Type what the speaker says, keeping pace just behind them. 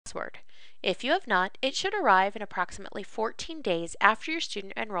password. If you have not, it should arrive in approximately 14 days after your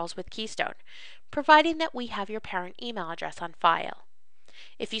student enrolls with Keystone, providing that we have your parent email address on file.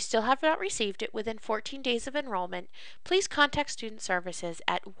 If you still have not received it within 14 days of enrollment, please contact Student Services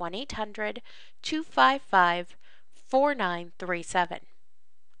at 1-800-255-4937.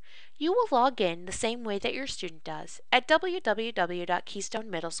 You will log in the same way that your student does at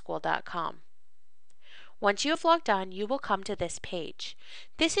www.keystonemiddeleschool.com. Once you have logged on, you will come to this page.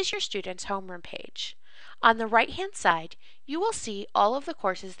 This is your student's homeroom page. On the right-hand side, you will see all of the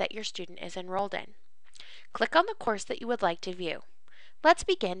courses that your student is enrolled in. Click on the course that you would like to view. Let's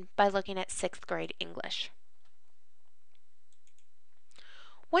begin by looking at 6th grade English.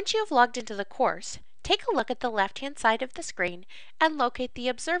 Once you have logged into the course, take a look at the left-hand side of the screen and locate the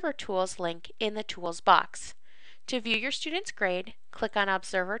Observer Tools link in the Tools box. To view your student's grade, click on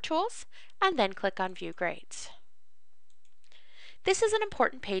Observer Tools and then click on View Grades. This is an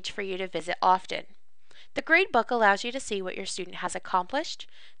important page for you to visit often. The gradebook allows you to see what your student has accomplished,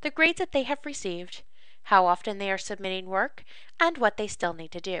 the grades that they have received, how often they are submitting work, and what they still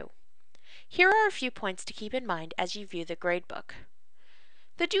need to do. Here are a few points to keep in mind as you view the gradebook.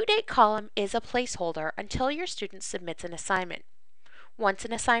 The due date column is a placeholder until your student submits an assignment. Once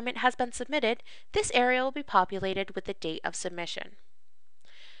an assignment has been submitted, this area will be populated with the date of submission.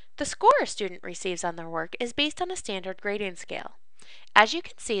 The score a student receives on their work is based on a standard grading scale. As you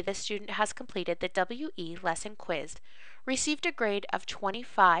can see, the student has completed the WE lesson quiz, received a grade of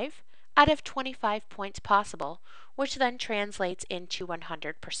 25 out of 25 points possible, which then translates into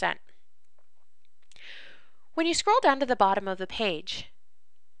 100%. When you scroll down to the bottom of the page,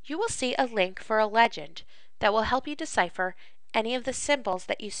 you will see a link for a legend that will help you decipher any of the symbols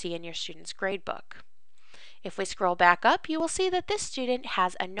that you see in your student's gradebook. If we scroll back up, you will see that this student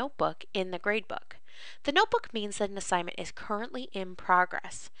has a notebook in the gradebook. The notebook means that an assignment is currently in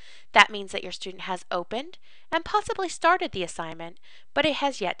progress. That means that your student has opened and possibly started the assignment, but it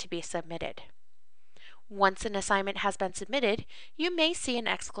has yet to be submitted. Once an assignment has been submitted, you may see an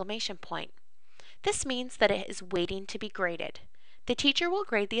exclamation point. This means that it is waiting to be graded. The teacher will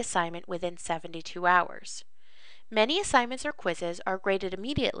grade the assignment within 72 hours. Many assignments or quizzes are graded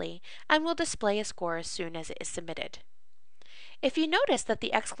immediately and will display a score as soon as it is submitted. If you notice that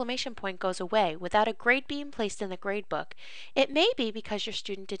the exclamation point goes away without a grade being placed in the gradebook, it may be because your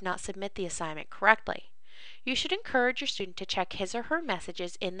student did not submit the assignment correctly. You should encourage your student to check his or her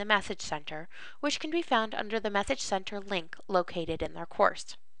messages in the Message Center, which can be found under the Message Center link located in their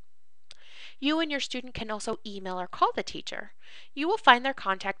course. You and your student can also email or call the teacher. You will find their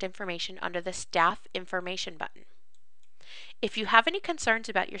contact information under the Staff Information button. If you have any concerns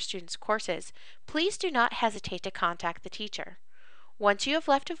about your student's courses, please do not hesitate to contact the teacher. Once you have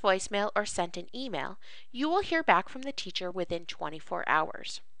left a voicemail or sent an email, you will hear back from the teacher within 24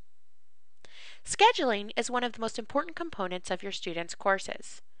 hours. Scheduling is one of the most important components of your student's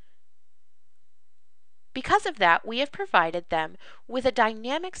courses. Because of that, we have provided them with a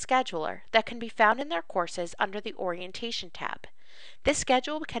dynamic scheduler that can be found in their courses under the Orientation tab. This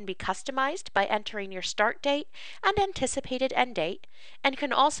schedule can be customized by entering your start date and anticipated end date, and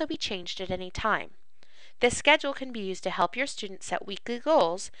can also be changed at any time. This schedule can be used to help your students set weekly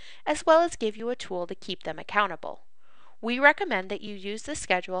goals, as well as give you a tool to keep them accountable. We recommend that you use this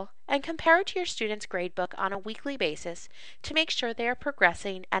schedule and compare it to your student's gradebook on a weekly basis to make sure they are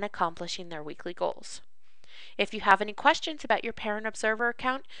progressing and accomplishing their weekly goals. If you have any questions about your Parent Observer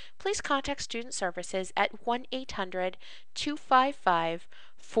account, please contact Student Services at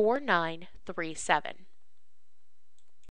 1-800-255-4937.